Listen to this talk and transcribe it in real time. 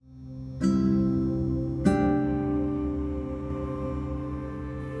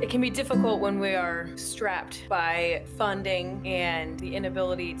can be difficult when we are strapped by funding and the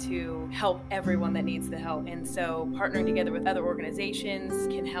inability to help everyone that needs the help. And so partnering together with other organizations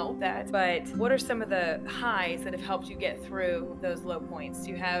can help that. But what are some of the highs that have helped you get through those low points?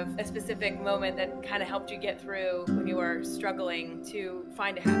 Do you have a specific moment that kind of helped you get through when you are struggling to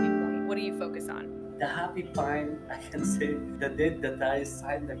find a happy point? What do you focus on? The happy point, I can say, the day that I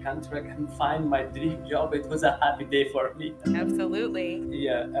signed the contract and find my dream job, it was a happy day for me. Absolutely.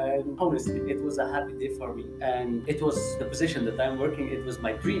 Yeah, and honestly, it was a happy day for me. And it was the position that I'm working, it was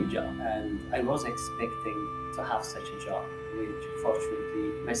my dream job. And I was expecting to have such a job, which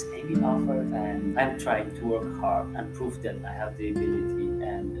fortunately Miss Amy offered. And I'm trying to work hard and prove that I have the ability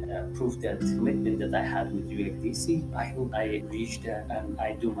and prove that commitment that I had with UADC. I hope I reach that and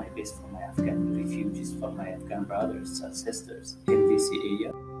I do my best for my Afghan refugees, for my Afghan brothers and sisters in this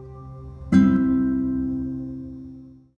area.